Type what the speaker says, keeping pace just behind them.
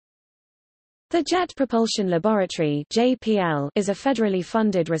The Jet Propulsion Laboratory (JPL) is a federally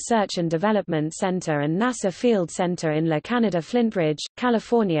funded research and development center and NASA Field Center in La Canada Flint Ridge,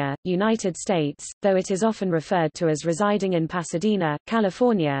 California, United States, though it is often referred to as residing in Pasadena,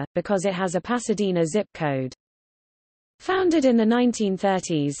 California, because it has a Pasadena zip code. Founded in the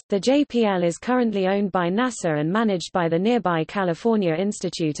 1930s, the JPL is currently owned by NASA and managed by the nearby California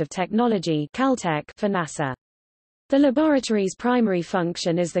Institute of Technology (Caltech) for NASA. The laboratory's primary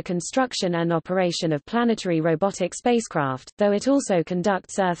function is the construction and operation of planetary robotic spacecraft, though it also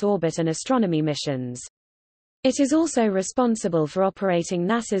conducts Earth orbit and astronomy missions. It is also responsible for operating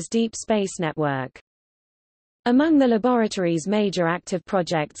NASA's Deep Space Network. Among the laboratory's major active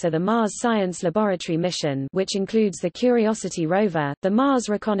projects are the Mars Science Laboratory mission, which includes the Curiosity rover, the Mars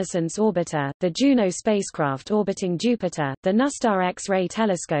Reconnaissance Orbiter, the Juno spacecraft orbiting Jupiter, the NuSTAR X-ray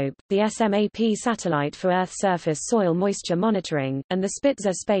telescope, the SMAP satellite for Earth surface soil moisture monitoring, and the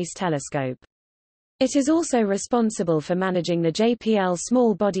Spitzer Space Telescope. It is also responsible for managing the JPL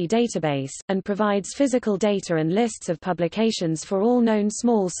Small Body Database, and provides physical data and lists of publications for all known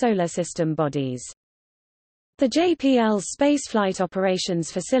small solar system bodies. The JPL's Spaceflight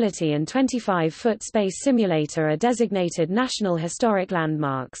Operations Facility and 25-foot space simulator are designated National Historic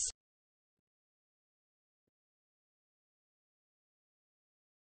Landmarks.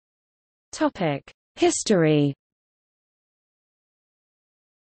 History.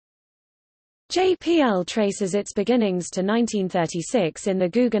 JPL traces its beginnings to 1936 in the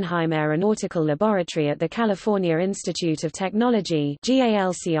Guggenheim Aeronautical Laboratory at the California Institute of Technology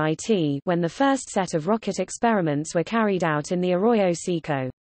 (GALCIT), when the first set of rocket experiments were carried out in the Arroyo Seco.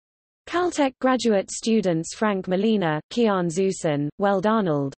 Caltech graduate students Frank Molina, Kian Zusin, Weld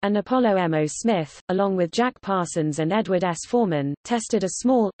Arnold, and Apollo M. O. Smith, along with Jack Parsons and Edward S. Foreman, tested a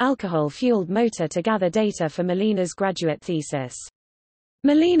small, alcohol-fueled motor to gather data for Molina's graduate thesis.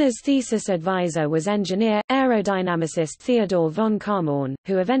 Molina's thesis advisor was engineer, aerodynamicist Theodore von Kármán,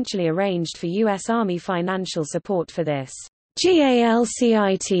 who eventually arranged for U.S. Army financial support for this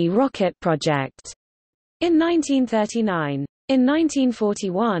GALCIT rocket project in 1939. In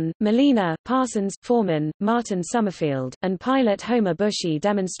 1941, Molina, Parsons, Foreman, Martin Summerfield, and pilot Homer Bushy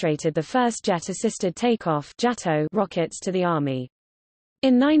demonstrated the first jet-assisted takeoff (JATO) rockets to the Army.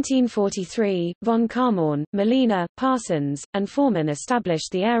 In 1943, von Kármán, Molina, Parsons, and Foreman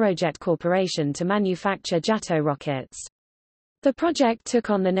established the Aerojet Corporation to manufacture JATO rockets. The project took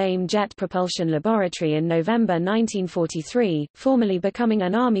on the name Jet Propulsion Laboratory in November 1943, formally becoming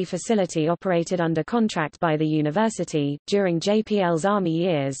an Army facility operated under contract by the university. During JPL's Army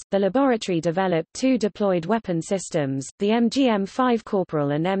years, the laboratory developed two deployed weapon systems, the MGM-5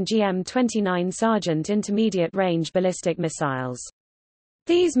 Corporal and MGM-29 Sergeant intermediate-range ballistic missiles.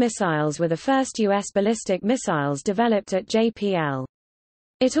 These missiles were the first U.S. ballistic missiles developed at JPL.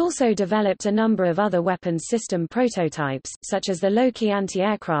 It also developed a number of other weapons system prototypes, such as the Loki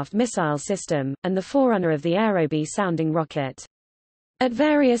anti-aircraft missile system, and the forerunner of the Aerobee sounding rocket. At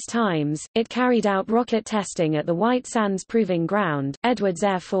various times, it carried out rocket testing at the White Sands Proving Ground, Edwards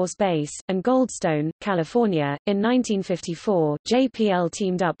Air Force Base, and Goldstone, California. In 1954, JPL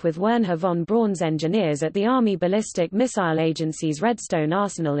teamed up with Wernher von Braun's engineers at the Army Ballistic Missile Agency's Redstone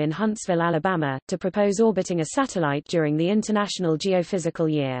Arsenal in Huntsville, Alabama, to propose orbiting a satellite during the International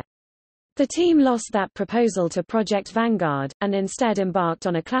Geophysical Year. The team lost that proposal to Project Vanguard, and instead embarked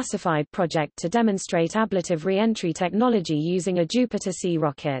on a classified project to demonstrate ablative re-entry technology using a Jupiter-C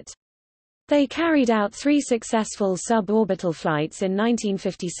rocket. They carried out three successful suborbital flights in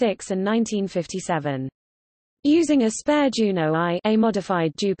 1956 and 1957. Using a spare Juno I, a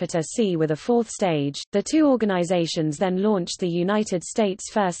modified Jupiter-C with a fourth stage, the two organizations then launched the United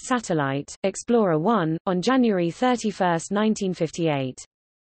States' first satellite, Explorer 1, on January 31, 1958.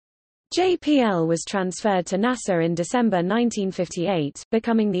 JPL was transferred to NASA in December 1958,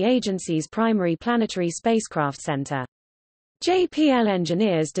 becoming the agency's primary planetary spacecraft center. JPL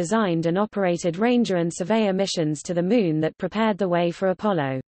engineers designed and operated Ranger and Surveyor missions to the Moon that prepared the way for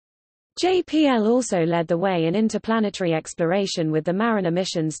Apollo. JPL also led the way in interplanetary exploration with the Mariner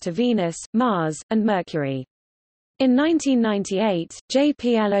missions to Venus, Mars, and Mercury. In 1998,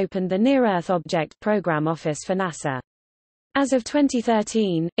 JPL opened the Near-Earth Object Program Office for NASA. As of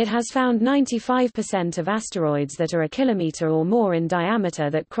 2013, it has found 95% of asteroids that are a kilometer or more in diameter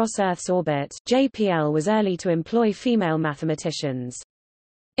that cross Earth's orbit. JPL was early to employ female mathematicians.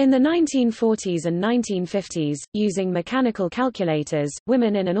 In the 1940s and 1950s, using mechanical calculators,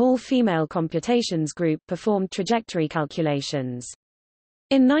 women in an all-female computations group performed trajectory calculations.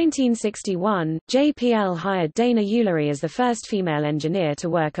 In 1961, JPL hired Dana Ullery as the first female engineer to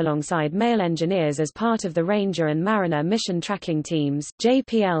work alongside male engineers as part of the Ranger and Mariner mission tracking teams.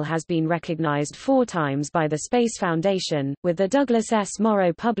 JPL has been recognized 4 times by the Space Foundation, with the Douglas S.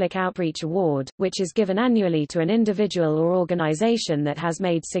 Morrow Public Outreach Award, which is given annually to an individual or organization that has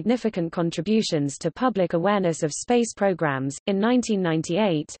made significant contributions to public awareness of space programs, in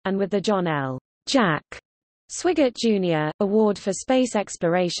 1998, and with the John L. Jack Swigert Jr. Award for Space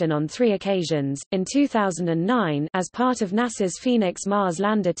Exploration on 3 occasions, in 2009 as part of NASA's Phoenix Mars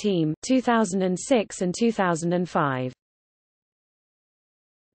Lander Team, 2006 and 2005.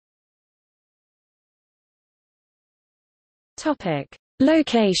 Topic: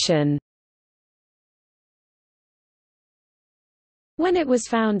 Location. When it was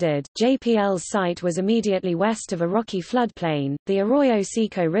founded, JPL's site was immediately west of a rocky floodplain, the Arroyo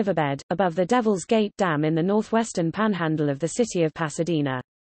Seco riverbed, above the Devil's Gate Dam in the northwestern panhandle of the city of Pasadena.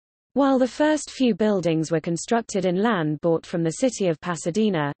 While the first few buildings were constructed in land bought from the city of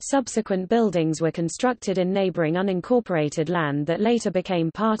Pasadena, subsequent buildings were constructed in neighboring unincorporated land that later became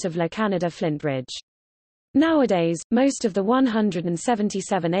part of La Canada Flint Ridge. Nowadays, most of the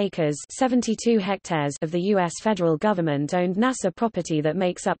 177 acres 72 hectares of the U.S. federal government-owned NASA property that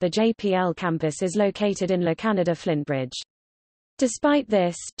makes up the JPL campus is located in La Canada Flint Ridge. Despite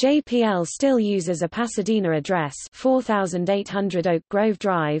this, JPL still uses a Pasadena address 4800 Oak Grove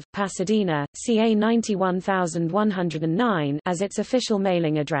Drive, Pasadena, CA 91109 as its official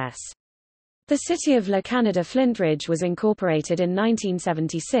mailing address. The city of La Canada Flint Ridge was incorporated in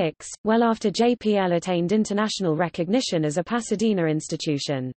 1976, well after JPL attained international recognition as a Pasadena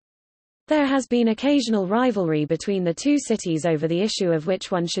institution. There has been occasional rivalry between the two cities over the issue of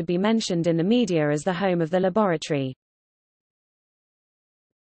which one should be mentioned in the media as the home of the laboratory.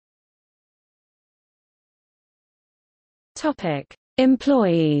 Topic: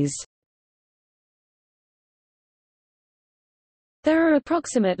 Employees. There are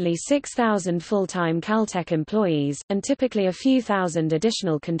approximately 6,000 full-time Caltech employees, and typically a few thousand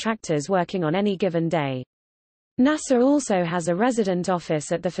additional contractors working on any given day. NASA also has a resident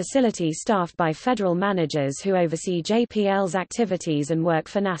office at the facility staffed by federal managers who oversee JPL's activities and work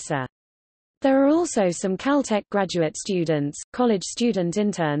for NASA. There are also some Caltech graduate students, college student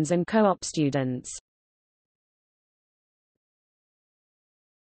interns and co-op students.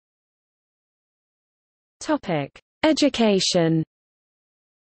 Topic: Education.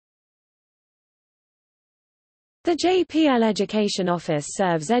 The JPL Education Office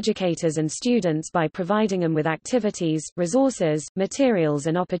serves educators and students by providing them with activities, resources, materials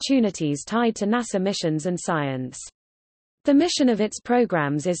and opportunities tied to NASA missions and science. The mission of its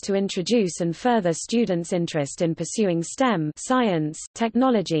programs is to introduce and further students' interest in pursuing STEM science,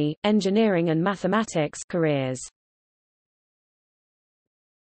 technology, engineering and mathematics careers.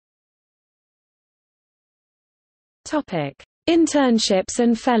 Topic: Internships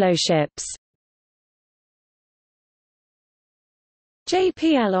and fellowships.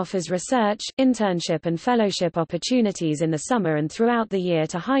 JPL offers research, internship and fellowship opportunities in the summer and throughout the year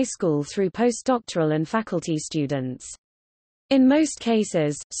to high school through postdoctoral and faculty students. In most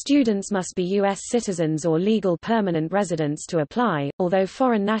cases, students must be U.S. citizens or legal permanent residents to apply, although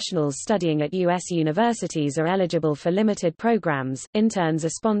foreign nationals studying at U.S. universities are eligible for limited programs. Interns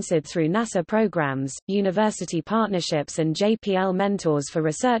are sponsored through NASA programs, university partnerships and JPL mentors for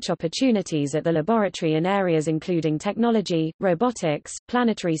research opportunities at the laboratory in areas including technology, robotics,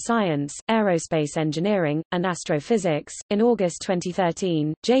 planetary science, aerospace engineering, and astrophysics. In August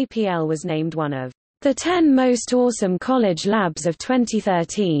 2013, JPL was named one of the 10 most awesome college labs of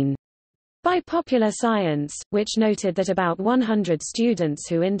 2013 by Popular Science, which noted that about 100 students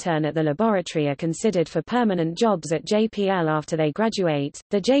who intern at the laboratory are considered for permanent jobs at JPL after they graduate.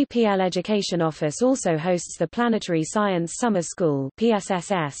 The JPL Education Office also hosts the Planetary Science Summer School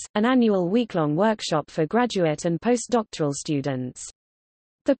 (PSSS), an annual week-long workshop for graduate and postdoctoral students.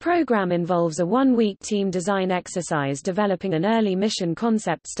 The program involves a one-week team design exercise developing an early mission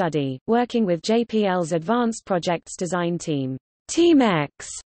concept study, working with JPL's Advanced Projects Design Team, Team X,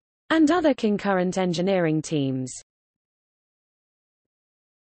 and other concurrent engineering teams.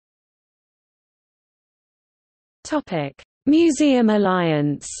 Topic: Museum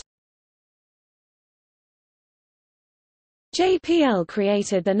Alliance. JPL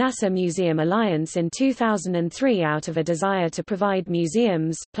created the NASA Museum Alliance in 2003 out of a desire to provide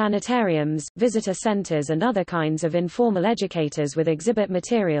museums, planetariums, visitor centers and other kinds of informal educators with exhibit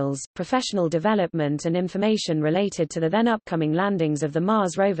materials, professional development and information related to the then upcoming landings of the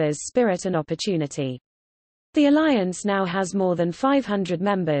Mars rovers Spirit and Opportunity. The alliance now has more than 500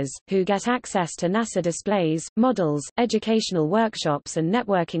 members, who get access to NASA displays, models, educational workshops and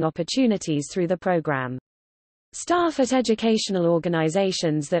networking opportunities through the program. Staff at educational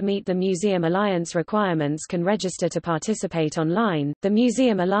organizations that meet the Museum Alliance requirements can register to participate online. The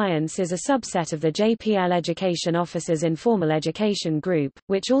Museum Alliance is a subset of the JPL Education Officers Informal Education Group,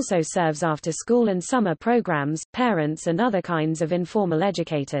 which also serves after-school and summer programs, parents and other kinds of informal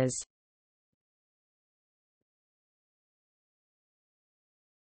educators.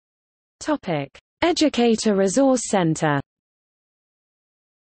 Topic: Educator Resource Center.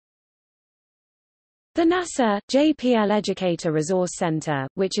 The NASA, JPL Educator Resource Center,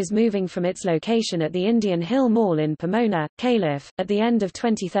 which is moving from its location at the Indian Hill Mall in Pomona, Calif., at the end of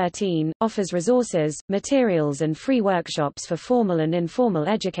 2013, offers resources, materials and free workshops for formal and informal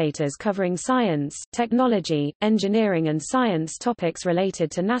educators covering science, technology, engineering and science topics related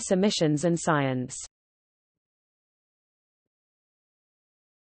to NASA missions and science.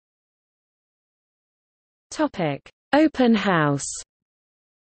 Open House.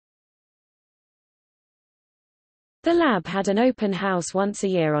 The lab had an open house once a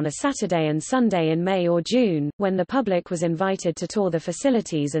year on a Saturday and Sunday in May or June, when the public was invited to tour the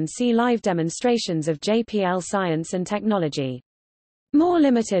facilities and see live demonstrations of JPL science and technology. More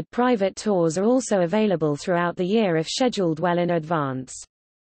limited private tours are also available throughout the year if scheduled well in advance.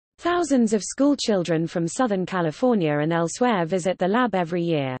 Thousands of school children from Southern California and elsewhere visit the lab every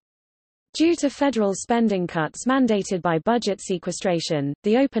year. Due to federal spending cuts mandated by budget sequestration,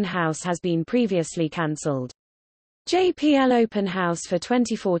 the open house has been previously cancelled. JPL Open House for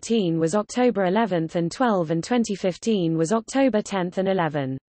 2014 was October 11 and 12 and 2015 was October 10 and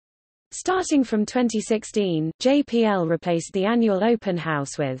 11. Starting from 2016, JPL replaced the annual open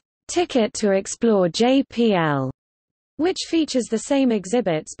house with Ticket to Explore JPL, which features the same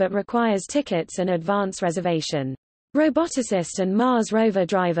exhibits but requires tickets and advance reservation. Roboticist and Mars rover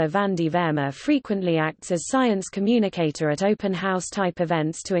driver Vandy Verma frequently acts as science communicator at open house type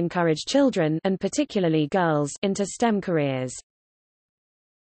events to encourage children, and particularly girls, into STEM careers.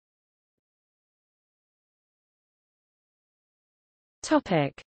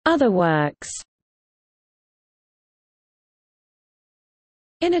 Other works.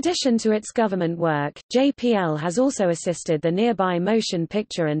 In addition to its government work, JPL has also assisted the nearby motion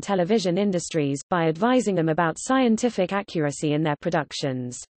picture and television industries, by advising them about scientific accuracy in their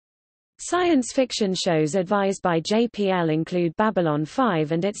productions. Science fiction shows advised by JPL include Babylon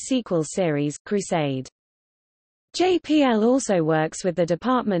 5 and its sequel series, Crusade. JPL also works with the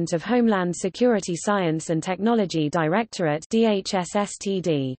Department of Homeland Security Science and Technology Directorate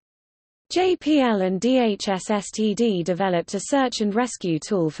 (DHS-STD). JPL and DHS-STD developed a search and rescue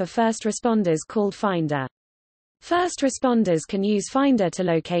tool for first responders called Finder. First responders can use Finder to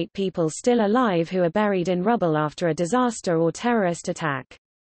locate people still alive who are buried in rubble after a disaster or terrorist attack.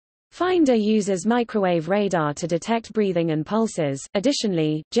 Finder uses microwave radar to detect breathing and pulses.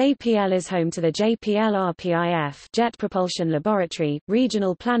 Additionally, JPL is home to the JPL RPIF Jet Propulsion Laboratory,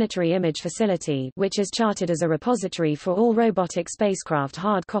 regional planetary image facility, which is chartered as a repository for all robotic spacecraft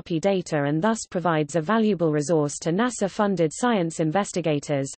hard copy data and thus provides a valuable resource to NASA-funded science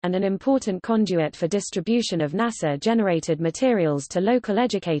investigators, and an important conduit for distribution of NASA-generated materials to local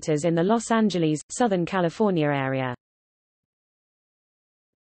educators in the Los Angeles, Southern California area.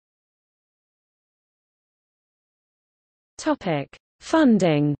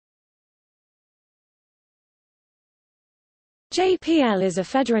 Funding. JPL is a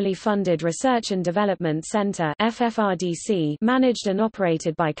federally funded research and development center (FFRDC) managed and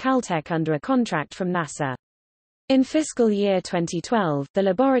operated by Caltech under a contract from NASA. In fiscal year 2012, the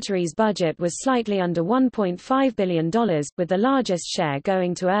laboratory's budget was slightly under $1.5 billion, with the largest share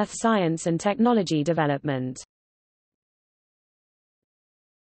going to earth science and technology development.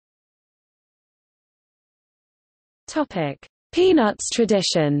 Peanuts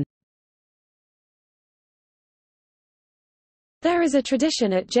tradition. There is a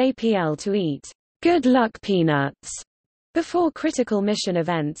tradition at JPL to eat good luck peanuts before critical mission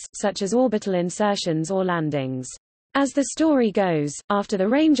events, such as orbital insertions or landings. As the story goes, after the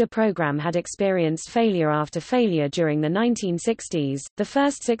Ranger program had experienced failure after failure during the 1960s, the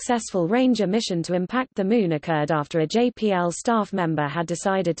first successful Ranger mission to impact the Moon occurred after a JPL staff member had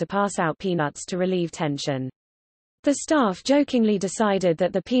decided to pass out peanuts to relieve tension. The staff jokingly decided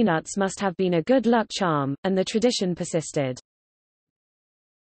that the peanuts must have been a good luck charm, and the tradition persisted.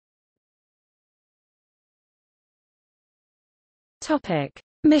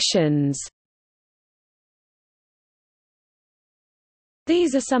 Missions.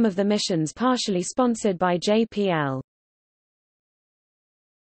 These are some of the missions partially sponsored by JPL.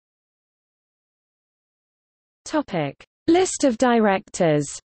 List of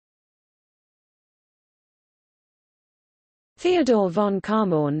directors. Theodor von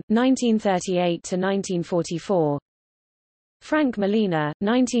Kármán, 1938–1944. Frank Molina,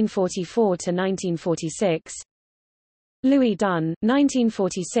 1944–1946. Louis Dunn,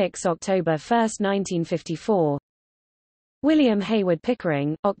 1946 October 1, 1954. William Hayward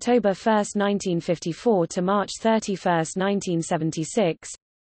Pickering, October 1, 1954 to March 31, 1976.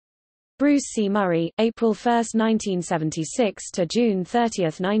 Bruce C. Murray, April 1, 1976 to June 30,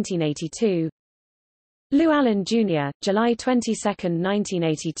 1982. Lou Allen Jr., July 22,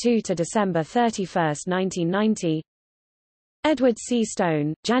 1982 to December 31, 1990. Edward C.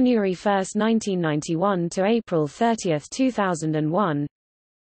 Stone, January 1, 1991 to April 30, 2001.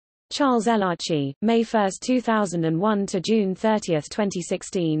 Charles L. Archie, May 1, 2001 to June 30,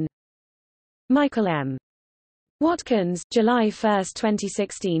 2016. Michael M. Watkins, July 1,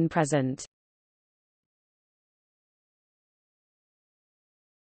 2016 present.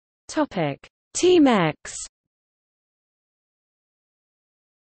 Topic: Team X.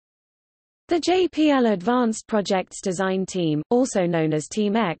 The JPL Advanced Projects Design Team, also known as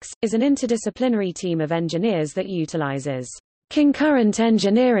Team X, is an interdisciplinary team of engineers that utilizes concurrent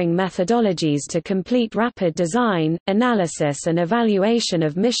engineering methodologies to complete rapid design, analysis and evaluation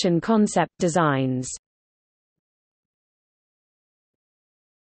of mission concept designs.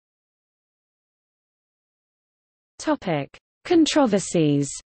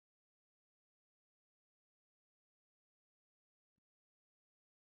 Controversies.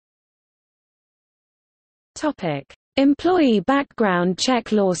 Employee background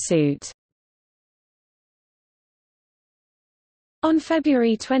check lawsuit. On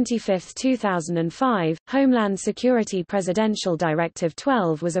February 25, 2005, Homeland Security Presidential Directive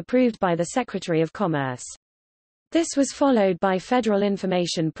 12 was approved by the Secretary of Commerce. This was followed by Federal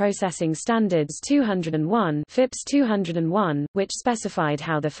Information Processing Standards 201 (FIPS 201), which specified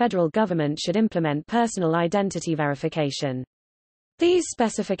how the federal government should implement personal identity verification. These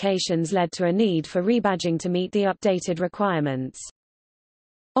specifications led to a need for rebadging to meet the updated requirements.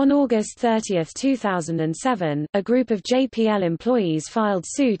 On August 30, 2007, a group of JPL employees filed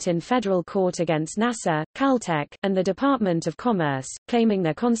suit in federal court against NASA, Caltech, and the Department of Commerce, claiming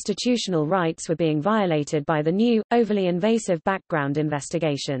their constitutional rights were being violated by the new, overly invasive background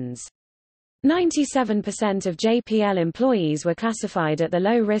investigations. 97% of JPL employees were classified at the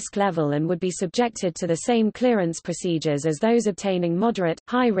low-risk level and would be subjected to the same clearance procedures as those obtaining moderate,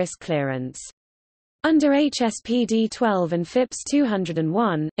 high-risk clearance. Under HSPD 12 and FIPS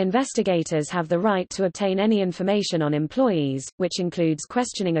 201, investigators have the right to obtain any information on employees, which includes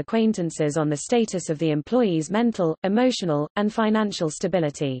questioning acquaintances on the status of the employee's mental, emotional, and financial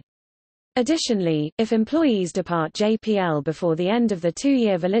stability. Additionally, if employees depart JPL before the end of the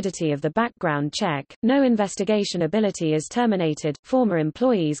 2-year validity of the background check, no investigation ability is terminated. Former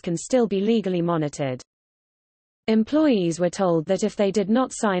employees can still be legally monitored. Employees were told that if they did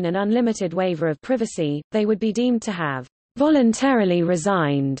not sign an unlimited waiver of privacy, they would be deemed to have voluntarily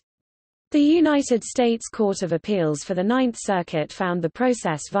resigned. The United States Court of Appeals for the Ninth Circuit found the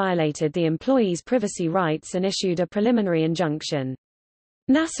process violated the employees' privacy rights and issued a preliminary injunction.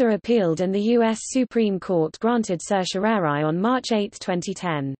 NASA appealed and the U.S. Supreme Court granted certiorari on March 8,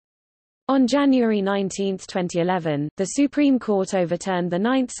 2010. On January 19, 2011, the Supreme Court overturned the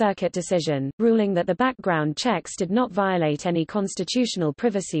Ninth Circuit decision, ruling that the background checks did not violate any constitutional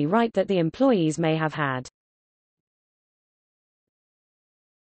privacy right that the employees may have had.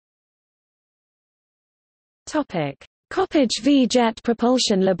 iCoppedge v. Jet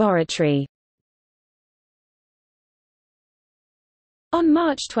Propulsion Laboratory. On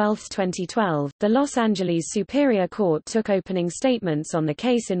March 12, 2012, the Los Angeles Superior Court took opening statements on the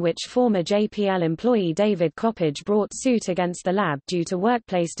case in which former JPL employee David Coppedge brought suit against the lab due to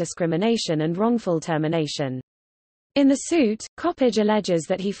workplace discrimination and wrongful termination. In the suit, Coppedge alleges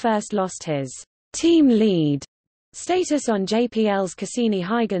that he first lost his team lead status on JPL's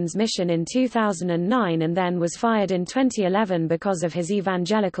Cassini-Huygens mission in 2009 and then was fired in 2011 because of his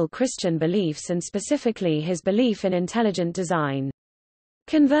evangelical Christian beliefs and specifically his belief in intelligent design.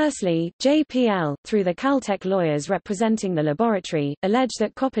 Conversely, JPL, through the Caltech lawyers representing the laboratory, alleged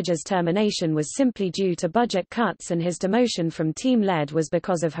that Coppedge's termination was simply due to budget cuts and his demotion from team lead was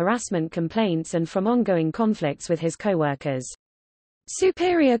because of harassment complaints and from ongoing conflicts with his co-workers.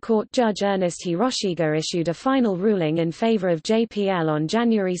 Superior Court Judge Ernest Hiroshiga issued a final ruling in favor of JPL on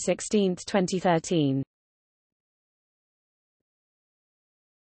January 16, 2013.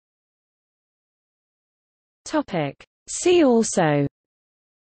 See also: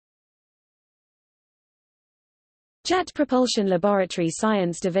 Jet Propulsion Laboratory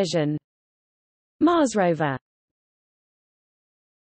Science Division, Mars Rover.